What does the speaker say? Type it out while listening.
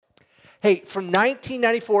Hey, from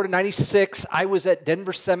 1994 to 96, I was at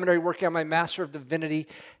Denver Seminary working on my Master of Divinity,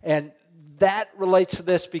 and that relates to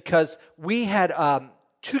this because we had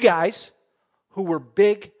two guys who were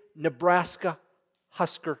big Nebraska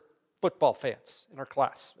Husker football fans in our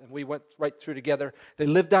class, and we went right through together. They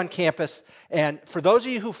lived on campus, and for those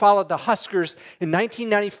of you who followed the Huskers, in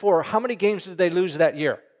 1994, how many games did they lose that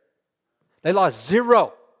year? They lost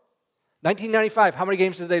 0. 1995, how many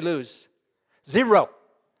games did they lose? 0.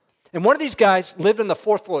 And one of these guys lived on the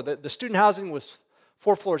 4th floor. The student housing was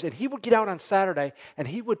 4 floors, and he would get out on Saturday, and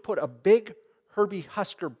he would put a big Herbie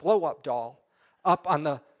Husker blow-up doll up on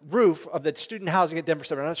the roof of the student housing at Denver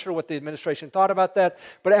Seminary. I'm not sure what the administration thought about that,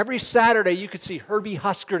 but every Saturday you could see Herbie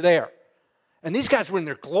Husker there. And these guys were in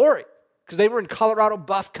their glory because they were in Colorado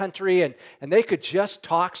Buff country, and they could just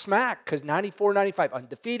talk smack because 94, 95,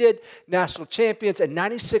 undefeated, national champions, and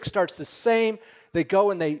 96 starts the same. They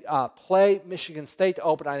go and they play Michigan State to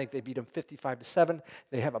open. I think they beat them 55-7.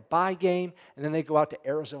 They have a bye game, and then they go out to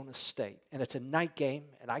Arizona State. And it's a night game,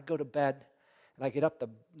 and I go to bed, and I get up the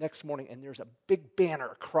next morning, and there's a big banner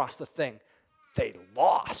across the thing. They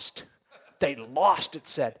lost. They lost, it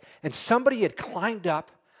said. And somebody had climbed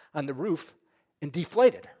up on the roof and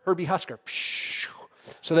deflated Herbie Husker.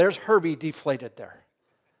 So there's Herbie deflated there.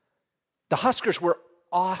 The Huskers were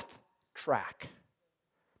off track.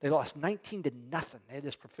 They lost 19-0. They had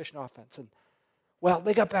this proficient offense. And, well,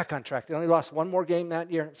 they got back on track. They only lost one more game that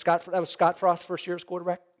year. That was Scott Frost's first year as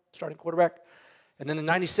quarterback, starting quarterback. And then in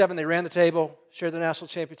 97, they ran the table, shared the national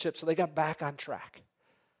championship, so they got back on track.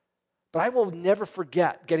 But I will never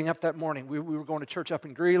forget getting up that morning. We were going to church up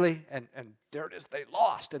in Greeley, and there it is. They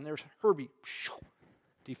lost, and there's Herbie,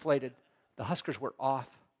 deflated. The Huskers were off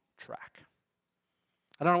track.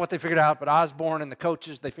 I don't know what they figured out, but Osborne and the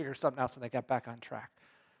coaches, they figured something else, and they got back on track.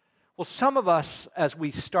 Well, some of us, as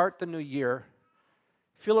we start the new year,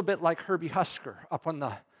 feel a bit like Herbie Husker up on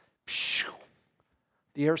the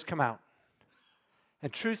airs come out.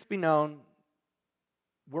 And truth be known,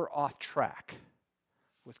 we're off track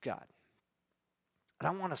with God. And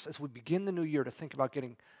I want us, as we begin the new year, to think about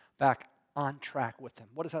getting back on track with Him.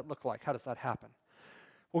 What does that look like? How does that happen?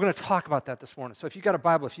 We're going to talk about that this morning. So if you've got a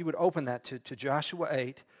Bible, if you would open that to Joshua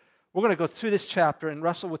 8, we're going to go through this chapter and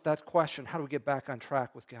wrestle with that question, how do we get back on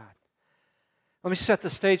track with God? Let me set the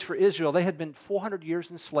stage for Israel. They had been 400 years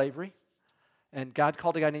in slavery, and God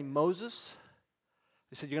called a guy named Moses.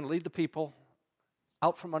 He said, you're going to lead the people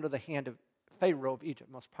out from under the hand of Pharaoh of Egypt,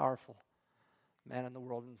 most powerful man in the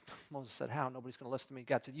world. And Moses said, how? Nobody's going to listen to me.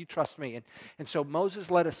 God said, you trust me. And so Moses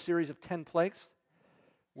led a series of 10 plagues,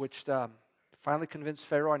 which finally convinced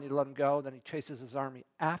Pharaoh I need to let him go. Then he chases his army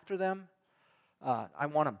after them. I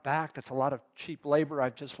want them back. That's a lot of cheap labor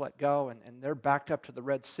I've just let go. And they're backed up to the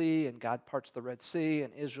Red Sea, and God parts the Red Sea,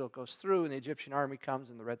 and Israel goes through, and the Egyptian army comes,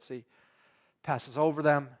 and the Red Sea passes over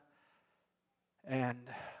them. And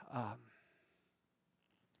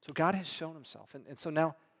so God has shown Himself. And so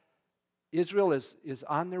now Israel is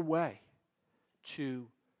on their way to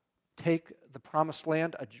take the promised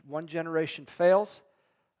land. One generation fails.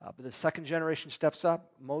 But the second generation steps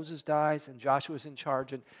up, Moses dies, and Joshua's in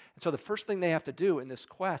charge. And so the first thing they have to do in this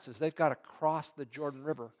quest is they've got to cross the Jordan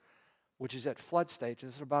River, which is at flood stage.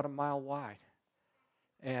 It's about a mile wide.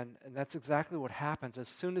 And that's exactly what happens. As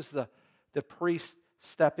soon as the priests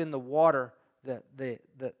step in the water, the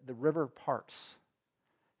river parts,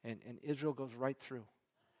 and Israel goes right through.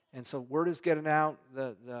 And so word is getting out,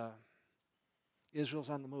 Israel's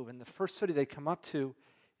on the move. And the first city they come up to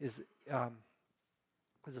is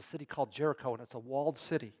a city called Jericho, and it's a walled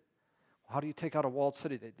city. How do you take out a walled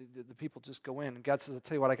city? The people just go in, and God says, I'll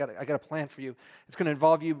tell you what, I got a plan for you. It's going to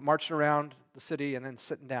involve you marching around the city and then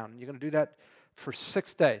sitting down. And you're going to do that for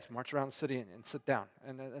 6 days, march around the city and sit down.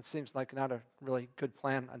 And that seems like not a really good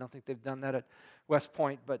plan. I don't think they've done that at West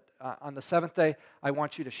Point, but on the 7th day, I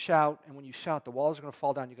want you to shout, and when you shout, the walls are going to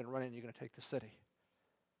fall down, you're going to run in, and you're going to take the city.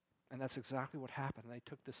 And that's exactly what happened. They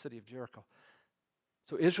took the city of Jericho.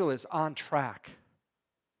 So Israel is on track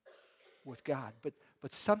with God.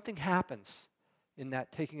 But something happens in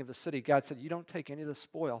that taking of the city. God said, you don't take any of the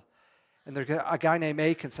spoil. And there's a guy named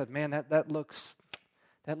Achan said, man, that looks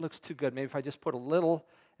too good. Maybe if I just put a little,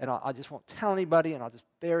 and I just won't tell anybody, and I'll just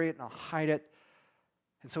bury it, and I'll hide it.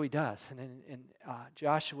 And so he does. And in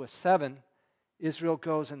Joshua 7, Israel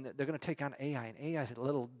goes, and they're going to take on Ai. And Ai is a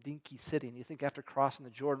little dinky city. And you think after crossing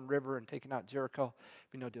the Jordan River and taking out Jericho,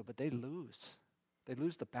 it'd be no deal. But they lose. They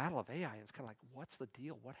lose the battle of Ai. And it's kind of like, what's the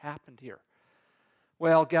deal? What happened here?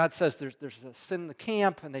 Well, God says there's a sin in the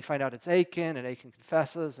camp, and they find out it's Achan, and Achan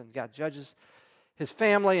confesses, and God judges his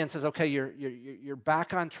family and says, okay, you're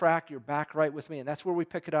back on track, you're back right with me. And that's where we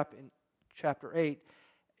pick it up in chapter 8.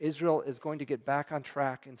 Israel is going to get back on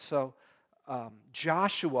track. And so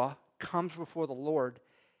Joshua comes before the Lord,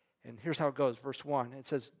 and here's how it goes. Verse 1, it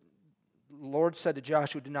says, the Lord said to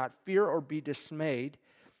Joshua, do not fear or be dismayed.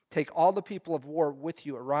 Take all the people of war with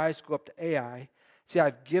you. Arise, go up to Ai. See,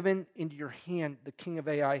 I've given into your hand the king of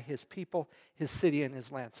Ai, his people, his city, and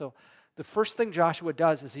his land. So the first thing Joshua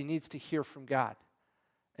does is he needs to hear from God.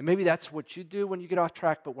 And maybe that's what you do when you get off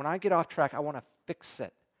track, but when I get off track, I want to fix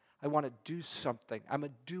it. I want to do something. I'm a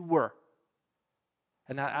doer.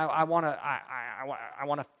 And I want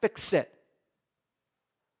to fix it.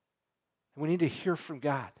 And we need to hear from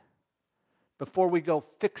God. Before we go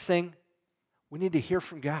fixing, we need to hear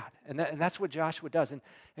from God. And that's what Joshua does.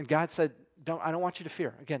 And God said, I don't want you to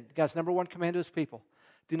fear. Again, God's number one command to his people.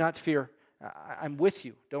 Do not fear. I'm with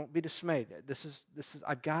you. Don't be dismayed. This is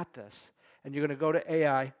I've got this. And you're going to go to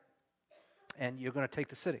Ai, and you're going to take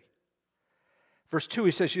the city. Verse 2,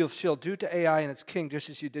 he says, you shall do to Ai and its king just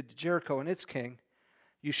as you did to Jericho and its king.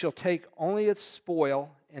 You shall take only its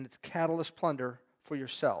spoil and its cattle as plunder for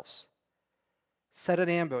yourselves. Set an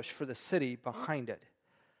ambush for the city behind it.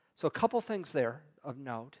 So a couple things there of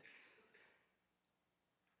note.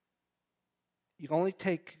 You can only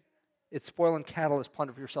take its spoil and cattle as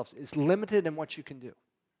plunder for yourselves. It's limited in what you can do.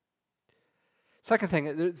 Second thing,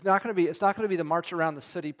 it's not going to be the march around the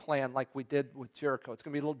city plan like we did with Jericho. It's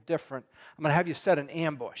going to be a little different. I'm going to have you set an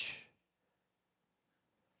ambush.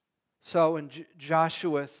 So in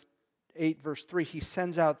Joshua 8, verse 3, he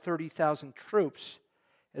sends out 30,000 troops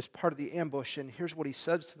as part of the ambush, and here's what he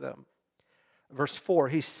says to them. Verse 4,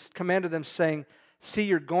 he commanded them, saying, see,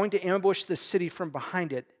 you're going to ambush the city from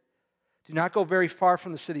behind it. Do not go very far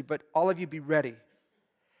from the city, but all of you be ready.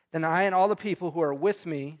 Then I and all the people who are with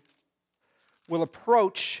me will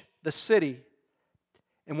approach the city,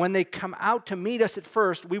 and when they come out to meet us at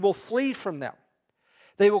first, we will flee from them.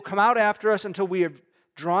 They will come out after us until we have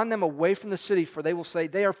drawn them away from the city, for they will say,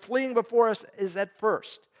 they are fleeing before us as at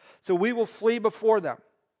first. So we will flee before them.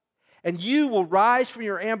 And you will rise from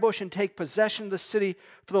your ambush and take possession of the city,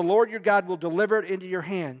 for the Lord your God will deliver it into your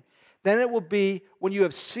hand. Then it will be, when you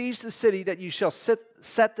have seized the city, that you shall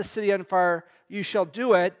set the city on fire. You shall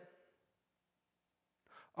do it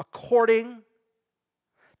according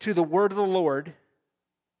to the word of the Lord.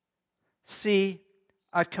 See,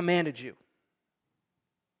 I've commanded you.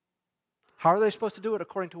 How are they supposed to do it?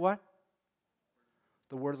 According to what?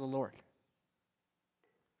 The word of the Lord.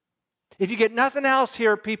 If you get nothing else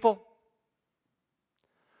here, people,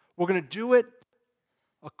 we're going to do it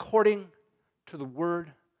according to the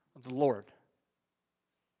word of the Lord.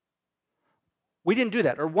 We didn't do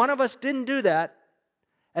that, or one of us didn't do that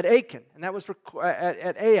at Achan, and that was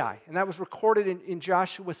at Ai, and that was recorded in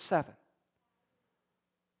Joshua 7.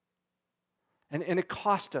 And it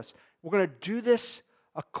cost us. We're going to do this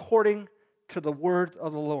according to the word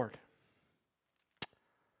of the Lord.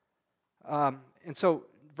 And so,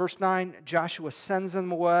 verse 9, Joshua sends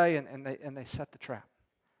them away, and they set the trap.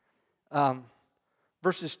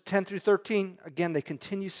 Verses 10 through 13, again, they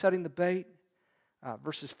continue setting the bait.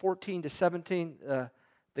 Verses 14 to 17,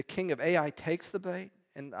 the king of Ai takes the bait.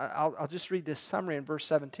 And I'll just read this summary in verse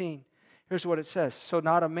 17. Here's what it says. So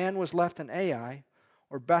not a man was left in Ai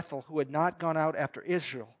or Bethel who had not gone out after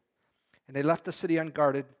Israel. And they left the city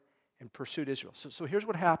unguarded and pursued Israel. So here's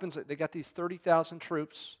what happens. They got these 30,000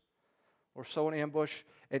 troops or so in ambush.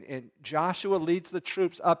 And Joshua leads the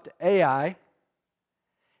troops up to Ai.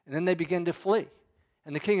 And then they begin to flee.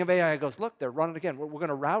 And the king of Ai goes, look, they're running again. We're going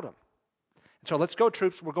to rout them. And so let's go,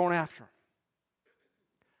 troops. We're going after them.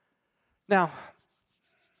 Now,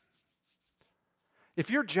 if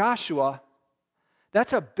you're Joshua,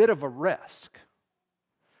 that's a bit of a risk.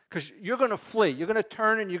 Because you're going to flee. You're going to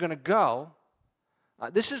turn and you're going to go.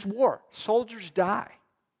 This is war. Soldiers die.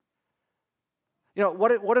 You know,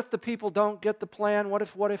 what if the people don't get the plan? What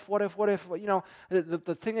if, you know,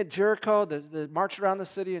 the thing at Jericho, the march around the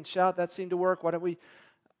city and shout, that seemed to work. Why don't we?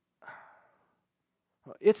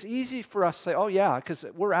 It's easy for us to say, oh yeah, because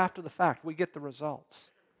we're after the fact. We get the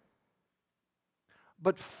results.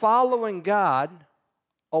 But following God,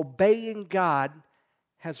 obeying God,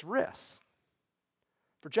 has risks.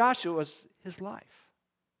 For Joshua, it was his life.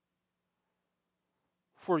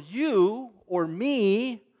 For you or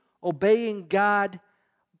me, obeying God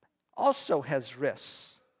also has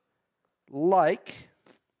risks, like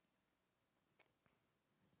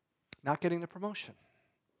not getting the promotion.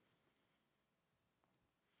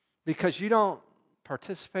 Because you don't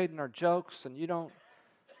participate in our jokes and you don't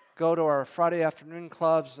go to our Friday afternoon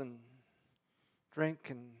clubs and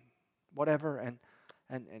drink and whatever, and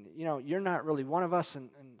you know, you're not really one of us, and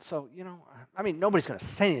so, you know, I mean, nobody's going to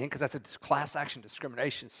say anything because that's a class action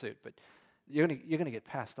discrimination suit, but you're going to get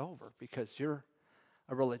passed over because you're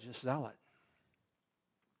a religious zealot.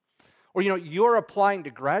 Or, you're applying to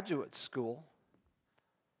graduate school,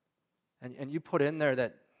 and you put in there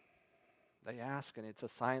that they ask, and it's a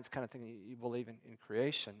science kind of thing, you believe in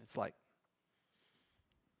creation. It's like,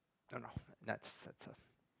 no,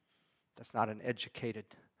 that's not an educated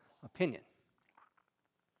opinion.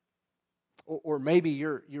 Or maybe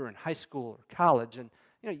you're in high school or college, and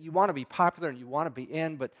you want to be popular and you want to be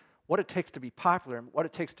in, but what it takes to be popular and what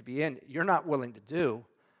it takes to be in, you're not willing to do.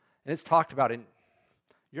 And it's talked about in,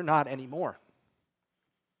 you're not anymore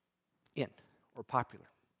in or popular.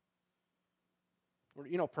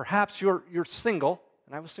 Or, perhaps you're single,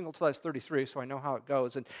 and I was single till I was 33, so I know how it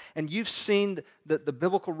goes. And you've seen the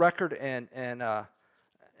biblical record, and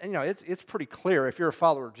it's pretty clear. If you're a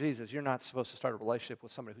follower of Jesus, you're not supposed to start a relationship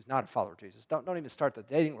with somebody who's not a follower of Jesus. Don't even start the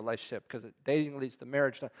dating relationship, because dating leads to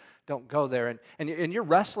marriage. Don't go there. And you're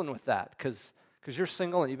wrestling with that because you're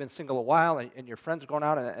single and you've been single a while, and your friends are going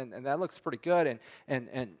out, and that looks pretty good.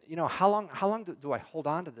 And how long do I hold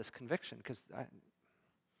on to this conviction? Because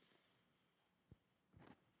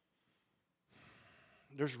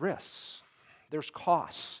there's risks, there's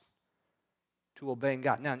costs to obeying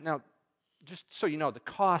God. Now, just so you know, the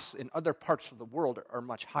costs in other parts of the world are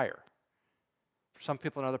much higher. For some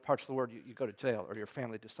people in other parts of the world, you go to jail, or your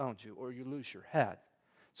family disowns you, or you lose your head.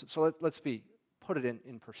 So let's put it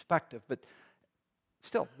in perspective. But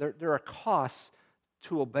still, there are costs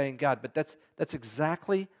to obeying God. But that's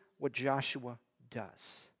exactly what Joshua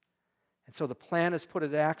does. And so the plan is put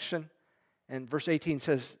into action. And verse 18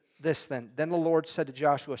 says this then. Then the Lord said to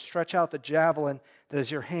Joshua, stretch out the javelin that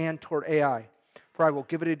is your hand toward Ai, for I will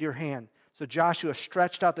give it into your hand. So Joshua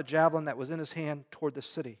stretched out the javelin that was in his hand toward the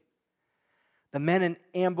city. The men in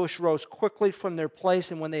ambush rose quickly from their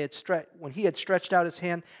place, and when he had stretched out his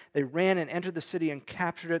hand, they ran and entered the city and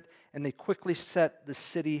captured it, and they quickly set the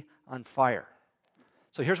city on fire.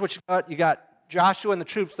 So here's what you got. You got Joshua and the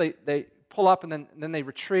troops, they pull up, and then they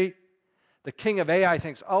retreat. The king of Ai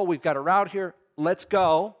thinks, oh, we've got a route here, let's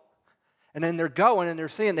go. And then they're going, and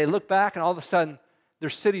they look back, and all of a sudden, their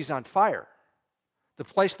city's on fire. The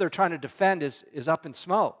place they're trying to defend is up in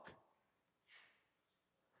smoke.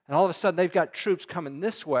 And all of a sudden, they've got troops coming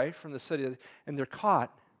this way from the city, and they're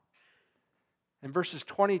caught. And verses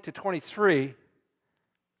 20 to 23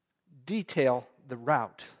 detail the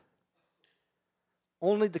route.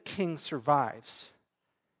 Only the king survives.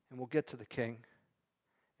 And we'll get to the king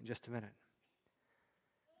in just a minute.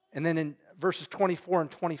 And then in verses 24 and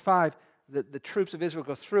 25, the troops of Israel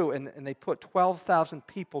go through, and they put 12,000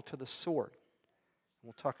 people to the sword.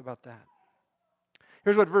 We'll talk about that.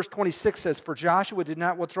 Here's what verse 26 says. For Joshua did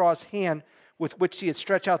not withdraw his hand with which he had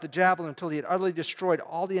stretched out the javelin until he had utterly destroyed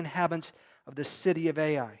all the inhabitants of the city of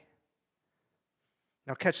Ai.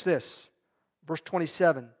 Now catch this. Verse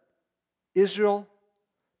 27. Israel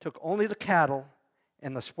took only the cattle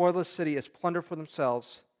and the spoil of the city as plunder for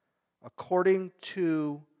themselves, according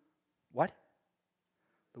to what?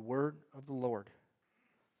 The word of the Lord,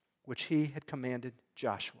 which he had commanded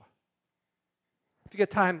Joshua. If you get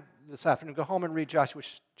time this afternoon, go home and read Joshua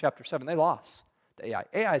chapter 7. They lost to Ai.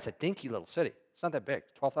 Ai is a dinky little city. It's not that big,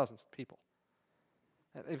 12,000 people.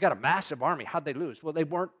 They've got a massive army. How'd they lose? Well, they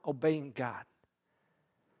weren't obeying God.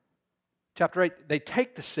 Chapter 8, they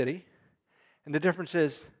take the city, and the difference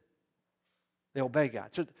is they obey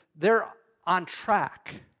God. So they're on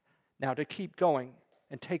track now to keep going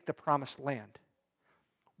and take the promised land.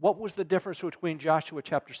 What was the difference between Joshua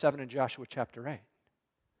chapter 7 and Joshua chapter 8?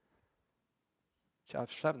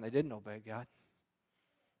 Chapter 7, they didn't obey God.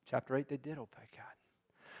 Chapter 8, they did obey God.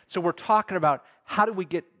 So we're talking about how do we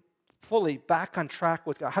get fully back on track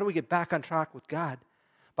with God? How do we get back on track with God?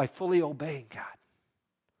 By fully obeying God.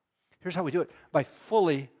 Here's how we do it. By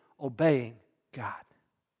fully obeying God.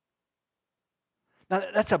 Now,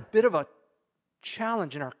 that's a bit of a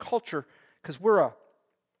challenge in our culture because we're a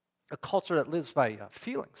culture that lives by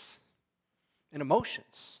feelings and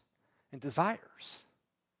emotions and desires.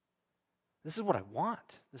 This is what I want.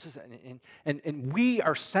 This is and we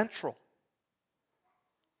are central.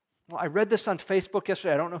 Well, I read this on Facebook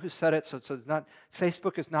yesterday. I don't know who said it, so it's not.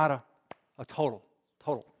 Facebook is not a total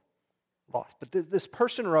loss. But this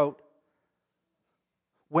person wrote,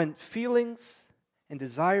 when feelings and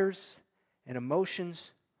desires and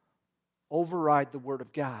emotions override the Word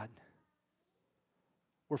of God,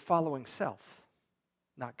 we're following self,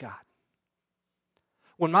 not God.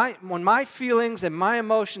 When my feelings and my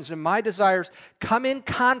emotions and my desires come in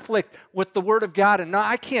conflict with the Word of God, and no,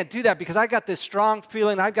 I can't do that because I got this strong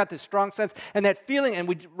feeling, I've got this strong sense, and that feeling, and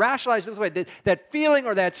we rationalize it this way, that feeling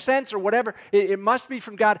or that sense or whatever, it must be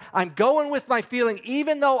from God. I'm going with my feeling,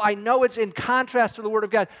 even though I know it's in contrast to the Word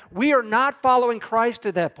of God. We are not following Christ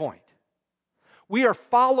at that point. We are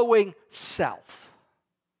following self.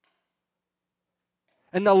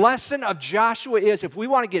 And the lesson of Joshua is, if we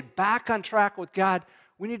want to get back on track with God,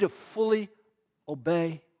 we need to fully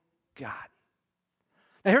obey God.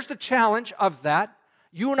 Now, here's the challenge of that.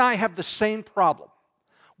 You and I have the same problem.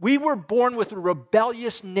 We were born with a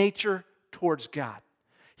rebellious nature towards God.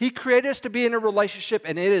 He created us to be in a relationship,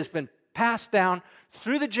 and it has been passed down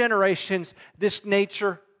through the generations, this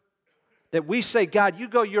nature that we say, God, you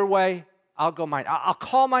go your way, I'll go mine. I'll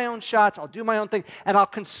call my own shots, I'll do my own thing, and I'll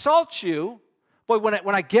consult you. Boy,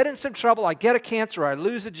 when I get in some trouble, I get a cancer, or I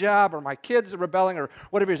lose a job, or my kids are rebelling, or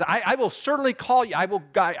whatever it is, I will certainly call you. I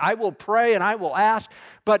will pray, and I will ask.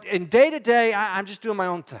 But in day-to-day, I'm just doing my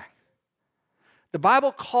own thing. The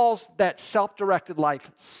Bible calls that self-directed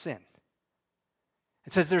life sin.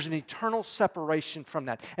 It says there's an eternal separation from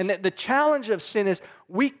that. And the challenge of sin is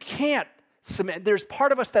we can't submit. There's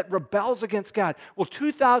part of us that rebels against God. Well,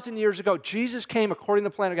 2,000 years ago, Jesus came according to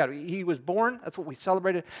the plan of God. He was born, that's what we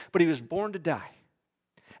celebrated, but he was born to die.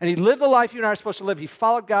 And he lived the life you and I are supposed to live. He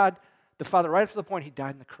followed God, the Father, right up to the point he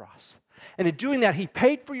died on the cross. And in doing that, he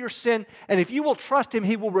paid for your sin, and if you will trust him,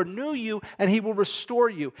 he will renew you, and he will restore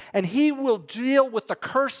you, and he will deal with the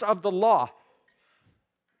curse of the law.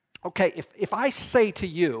 Okay, if I say to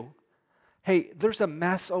you, hey, there's a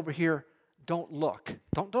mess over here, don't look.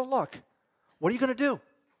 Don't look. What are you going to do?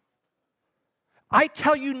 I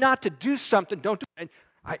tell you not to do something, don't do it.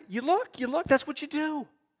 And you look, that's what you do.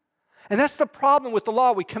 And that's the problem with the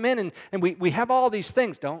law. We come in and we have all these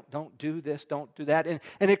things. Don't do this, don't do that.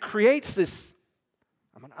 And it creates this,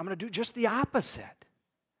 I'm going to do just the opposite.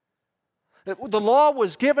 The law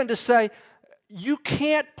was given to say, you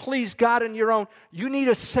can't please God on your own. You need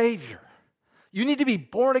a Savior. You need to be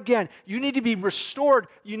born again. You need to be restored.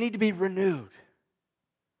 You need to be renewed.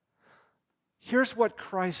 Here's what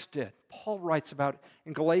Christ did. Paul writes about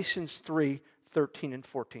in Galatians 3:13 and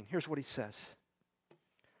 14. Here's what he says.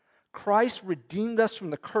 Christ redeemed us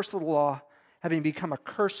from the curse of the law, having become a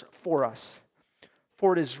curse for us.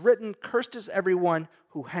 For it is written, cursed is everyone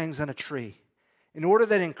who hangs on a tree, in order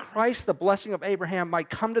that in Christ the blessing of Abraham might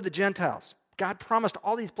come to the Gentiles. God promised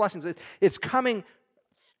all these blessings. It's coming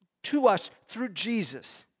to us through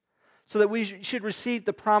Jesus, so that we should receive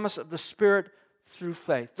the promise of the Spirit through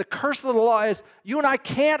faith. The curse of the law is you and I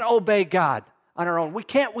can't obey God on our own.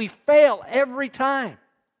 We fail every time.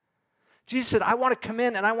 Jesus said, I want to come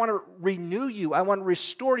in and I want to renew you. I want to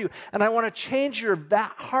restore you. And I want to change your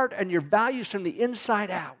heart and your values from the inside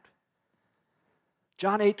out.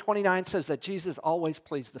 John 8:29 says that Jesus always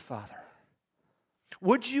pleased the Father.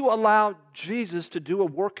 Would you allow Jesus to do a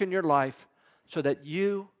work in your life so that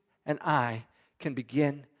you and I can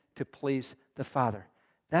begin to please the Father?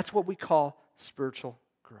 That's what we call spiritual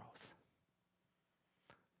growth.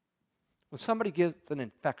 When somebody gets an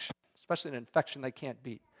infection, especially an infection they can't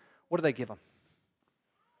beat, what do they give them?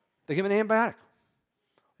 They give them an antibiotic.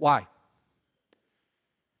 Why?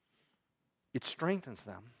 It strengthens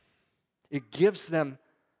them. It gives them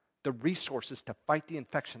the resources to fight the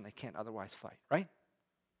infection they can't otherwise fight, right?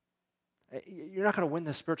 You're not going to win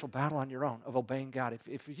this spiritual battle on your own of obeying God.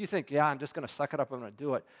 If you think, yeah, I'm just going to suck it up, I'm going to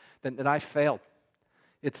do it, then I failed.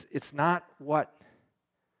 It's not what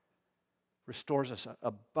restores us,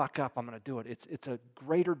 a buck up, I'm going to do it. It's a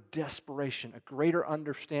greater desperation, a greater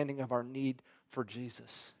understanding of our need for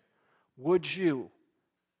Jesus. Would you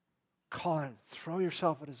call and throw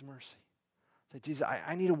yourself at his mercy? Say, Jesus,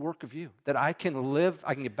 I need a work of you, that I can live,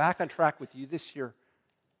 I can get back on track with you this year,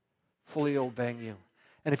 fully obeying you.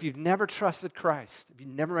 And if you've never trusted Christ, if you've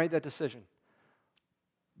never made that decision,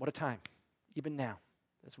 what a time, even now,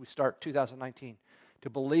 as we start 2019, to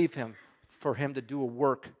believe him, for him to do a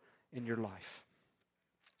work in your life.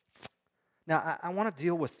 Now, I want to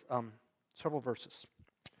deal with several verses.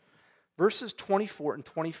 Verses 24 and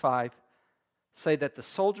 25 say that the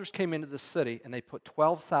soldiers came into the city and they put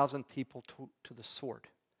 12,000 people to the sword.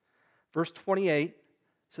 Verse 28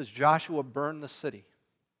 says Joshua burned the city.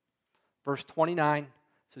 Verse 29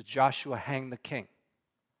 says Joshua hanged the king.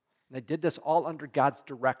 And they did this all under God's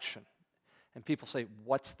direction. And people say,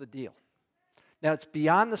 what's the deal? Now, it's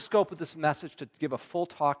beyond the scope of this message to give a full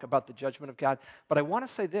talk about the judgment of God, but I want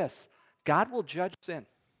to say this. God will judge sin.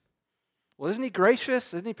 Well, isn't he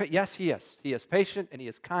gracious? Isn't he? Yes, he is. He is patient, and he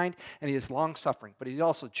is kind, and he is long-suffering, but he's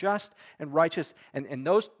also just and righteous, and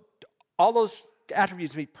all those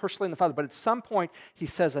attributes me personally and the Father, but at some point he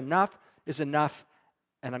says enough is enough,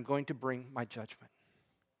 and I'm going to bring my judgment.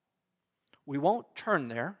 We won't turn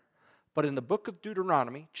there, but in the book of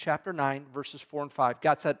Deuteronomy, chapter 9, verses 4 and 5,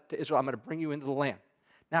 God said to Israel, I'm going to bring you into the land.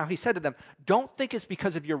 Now, he said to them, don't think it's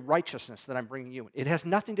because of your righteousness that I'm bringing you in. It has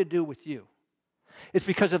nothing to do with you. It's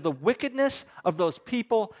because of the wickedness of those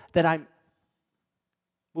people that I'm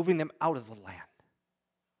moving them out of the land.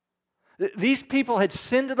 These people had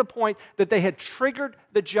sinned to the point that they had triggered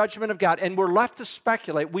the judgment of God, and we're left to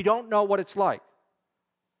speculate. We don't know what it's like.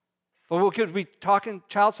 But could we be talking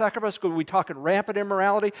child sacrifice? Could we be talking rampant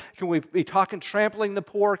immorality? Can we be talking trampling the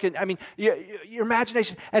poor? Your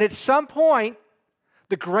imagination. And at some point,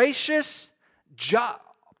 the gracious,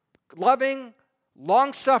 loving,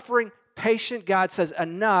 long-suffering, patient God says,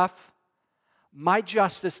 enough, my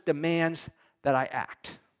justice demands that I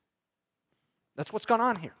act. That's what's gone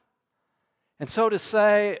on here. And so to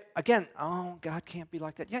say, again, oh, God can't be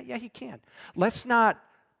like that. Yeah, he can. Let's not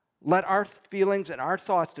let our feelings and our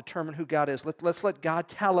thoughts determine who God is. Let's let God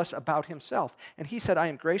tell us about himself. And he said, I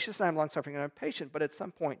am gracious and I am long-suffering and I am patient, but at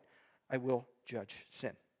some point I will judge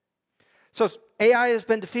sin. So Ai has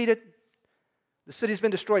been defeated. The city's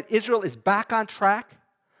been destroyed. Israel is back on track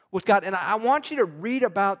with God. And I want you to read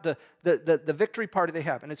about the victory party they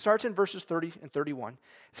have. And it starts in verses 30 and 31.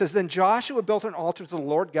 It says, Then Joshua built an altar to the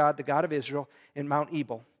Lord God, the God of Israel, in Mount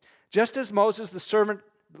Ebal, just as Moses, the servant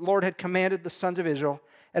of the Lord, had commanded the sons of Israel,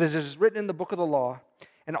 and as it is written in the book of the law,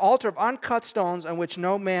 an altar of uncut stones on which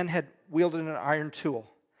no man had wielded an iron tool.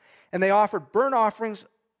 And they offered burnt offerings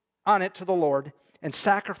on it to the Lord and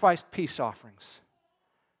sacrificed peace offerings.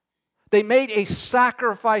 They made a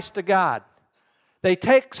sacrifice to God. They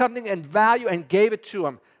take something and value and gave it to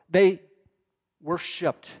him. They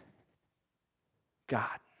worshiped God.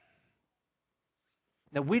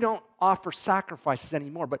 Now, we don't offer sacrifices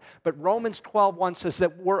anymore, but Romans 12:1 says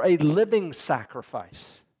that we're a living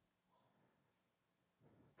sacrifice.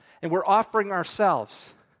 And we're offering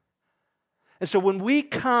ourselves. And so when we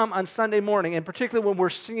come on Sunday morning, and particularly when we're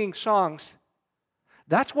singing songs,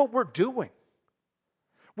 that's what we're doing.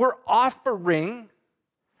 We're offering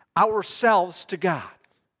ourselves to God.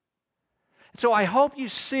 So I hope you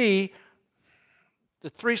see the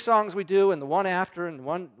 3 songs we do and the one after and the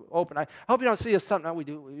one open. I hope you don't see us something we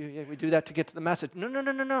do that to get to the message.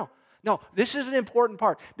 No. No, this is an important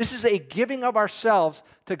part. This is a giving of ourselves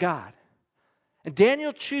to God. And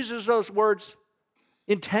Daniel chooses those words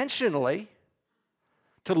intentionally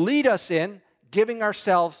to lead us in giving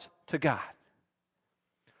ourselves to God.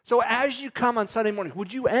 So as you come on Sunday morning,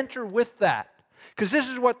 would you enter with that? Because this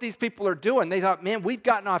is what these people are doing. They thought, man, we've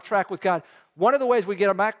gotten off track with God. One of the ways we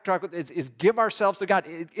get back track with is give ourselves to God.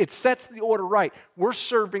 It sets the order right. We're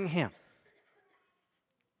serving him.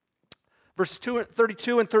 Verses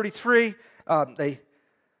 32 and 33,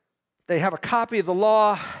 they have a copy of the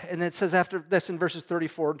law, and it says after this in verses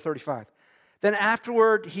 34 and 35. Then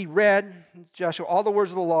afterward he read, Joshua, all the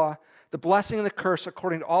words of the law, the blessing and the curse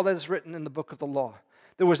according to all that is written in the book of the law.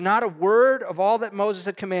 There was not a word of all that Moses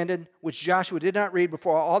had commanded which Joshua did not read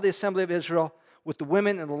before all the assembly of Israel with the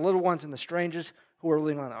women and the little ones and the strangers who were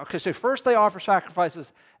living on them. Okay, so first they offer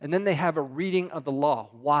sacrifices, and then they have a reading of the law.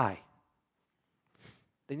 Why?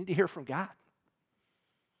 They need to hear from God.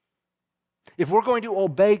 If we're going to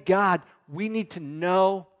obey God, we need to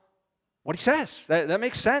know what he says. That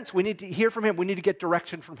makes sense. We need to hear from him. We need to get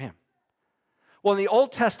direction from him. Well, in the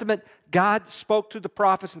Old Testament, God spoke to the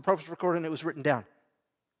prophets, and the prophets recorded, and it was written down.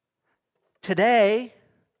 Today,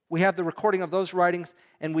 we have the recording of those writings,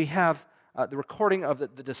 and we have the recording of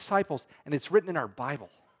the disciples, and it's written in our Bible.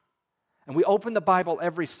 And we open the Bible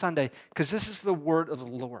every Sunday because this is the word of the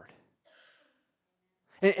Lord.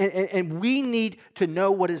 And we need to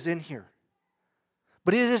know what is in here.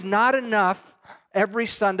 But it is not enough every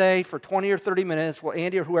Sunday for 20 or 30 minutes, well,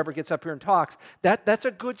 Andy or whoever gets up here and talks. That's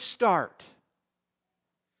a good start.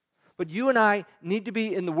 But you and I need to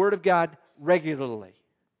be in the Word of God regularly.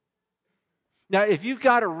 Now, if you've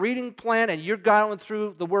got a reading plan and you're going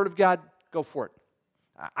through the Word of God, go for it.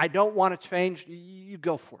 I don't want to change. You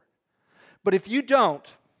go for it. But if you don't,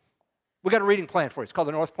 we've got a reading plan for you. It's called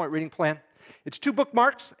the North Point Reading Plan. It's 2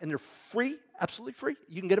 bookmarks, and they're free, absolutely free.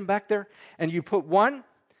 You can get them back there. And you put one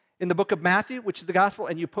in the book of Matthew, which is the gospel,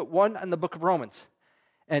 and you put one in the book of Romans.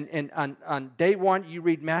 And on day 1, you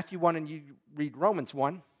read Matthew 1 and you read Romans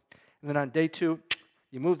 1. And then on day 2,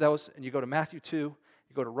 you move those and you go to Matthew 2,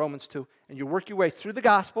 you go to Romans 2, and you work your way through the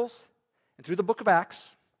Gospels and through the book of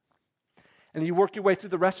Acts, and you work your way through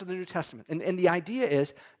the rest of the New Testament. And the idea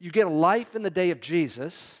is you get a life in the day of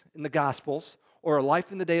Jesus in the Gospels, or a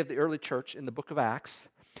life in the day of the early church in the book of Acts,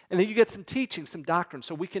 and then you get some teaching, some doctrine,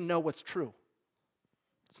 so we can know what's true.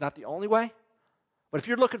 It's not the only way. But if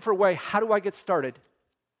you're looking for a way, how do I get started?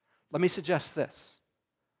 Let me suggest this.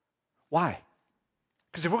 Why?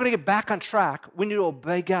 Because if we're going to get back on track, we need to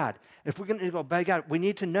obey God. If we're going to obey God, we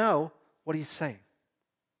need to know what He's saying.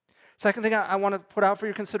 Second thing I want to put out for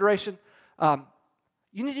your consideration,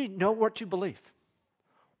 you need to know what you believe.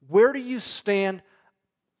 Where do you stand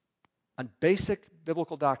on basic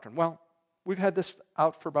biblical doctrine? Well, we've had this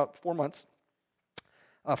out for about 4 months.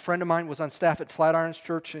 A friend of mine was on staff at Flatirons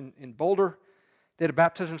Church in Boulder. They had a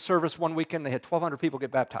baptism service one weekend. They had 1,200 people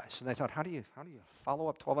get baptized. And they thought, how do you follow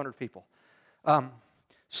up 1,200 people?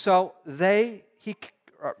 So he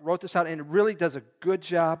wrote this out, and it really does a good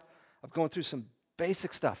job of going through some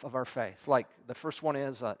basic stuff of our faith. Like the first one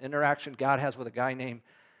is interaction God has with a guy named,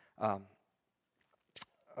 I'm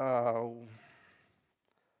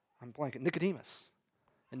blanking, Nicodemus.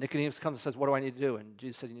 And Nicodemus comes and says, what do I need to do? And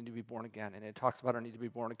Jesus said, you need to be born again. And it talks about our need to be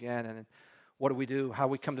born again. And then what do we do? How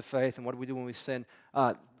we come to faith? And what do we do when we sin?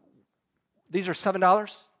 These are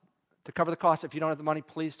 $7 to cover the cost. If you don't have the money,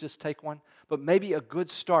 please just take one. But maybe a good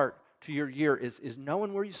start to your year is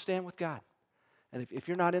knowing where you stand with God. And if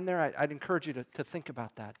you're not in there, I'd encourage you to think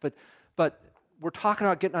about that. But we're talking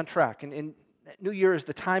about getting on track. And New Year is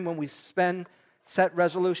the time when we set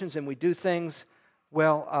resolutions and we do things.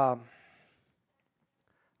 Well,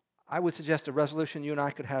 I would suggest a resolution you and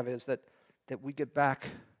I could have is that we get back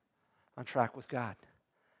on track with God.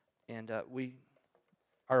 And we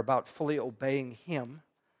are about fully obeying Him,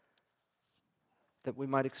 that we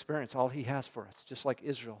might experience all He has for us, just like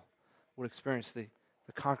Israel would experience the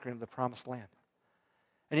conquering of the promised land.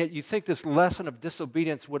 And yet you think this lesson of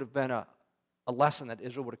disobedience would have been a lesson that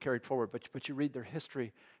Israel would have carried forward, but you read their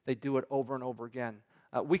history, they do it over and over again.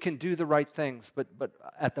 We can do the right things, but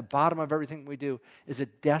at the bottom of everything we do is a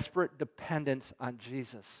desperate dependence on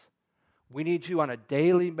Jesus. We need you on a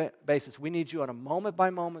daily basis. We need you on a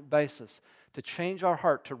moment-by-moment basis to change our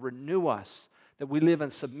heart, to renew us, that we live in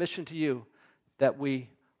submission to you, that we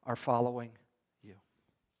are following you.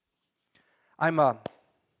 I'm a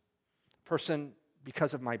person,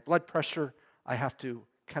 because of my blood pressure, I have to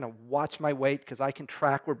kind of watch my weight because I can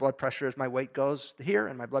track where blood pressure is. My weight goes here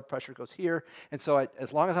and my blood pressure goes here. And so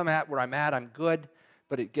as long as I'm at where I'm at, I'm good,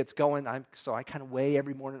 but it gets going. So I kind of weigh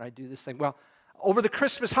every morning. I do this thing. Well, over the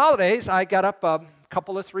Christmas holidays, I got up a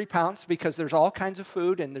couple of 3 pounds because there's all kinds of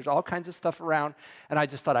food and there's all kinds of stuff around. And I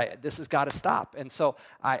just thought, this has got to stop. And so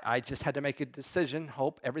I just had to make a decision,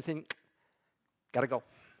 hope, everything, got to go.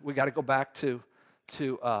 We got to go back to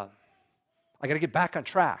I got to get back on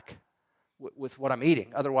track with what I'm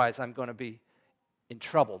eating. Otherwise, I'm going to be in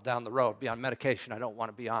trouble down the road, be on medication I don't want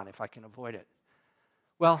to be on if I can avoid it.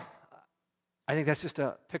 Well, I think that's just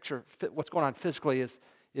a picture. What's going on physically is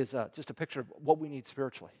just a picture of what we need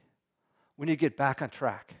spiritually. We need to get back on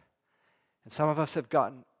track. And some of us have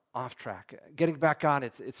gotten off track. Getting back on,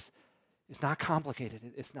 it's not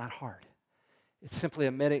complicated. It's not hard. It's simply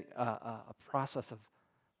a process of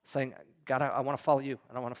saying, God, I want to follow you,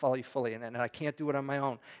 and I want to follow you fully, and I can't do it on my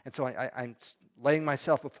own. And so I'm laying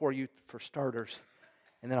myself before you for starters,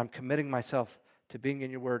 and then I'm committing myself to being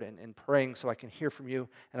in your word and praying so I can hear from you,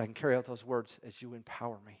 and I can carry out those words as you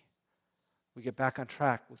empower me. We get back on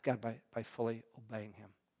track with God by fully obeying Him.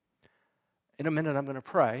 In a minute, I'm going to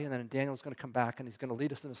pray, and then Daniel's going to come back, and he's going to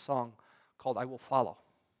lead us in a song called I Will Follow.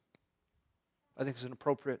 I think it's an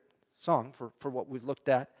appropriate song for what we've looked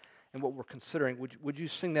at and what we're considering. Would you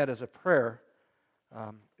sing that as a prayer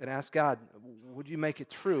and ask God, would you make it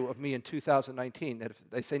true of me in 2019 that if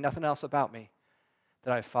they say nothing else about me,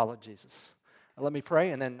 that I followed Jesus? Let me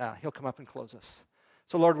pray, and then He'll come up and close us.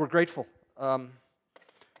 So, Lord, we're grateful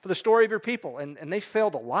for the story of your people, and they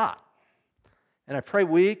failed a lot. And I pray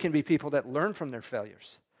we can be people that learn from their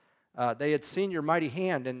failures. They had seen your mighty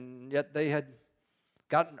hand, and yet they had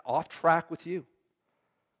gotten off track with you.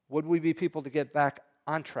 Would we be people to get back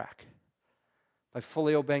on track by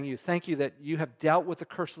fully obeying you? Thank you that you have dealt with the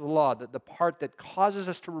curse of the law, that the part that causes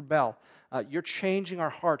us to rebel. You're changing our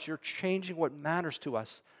hearts. You're changing what matters to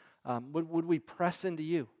us. Would we press into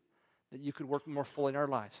you, that you could work more fully in our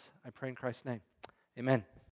lives? I pray in Christ's name. Amen.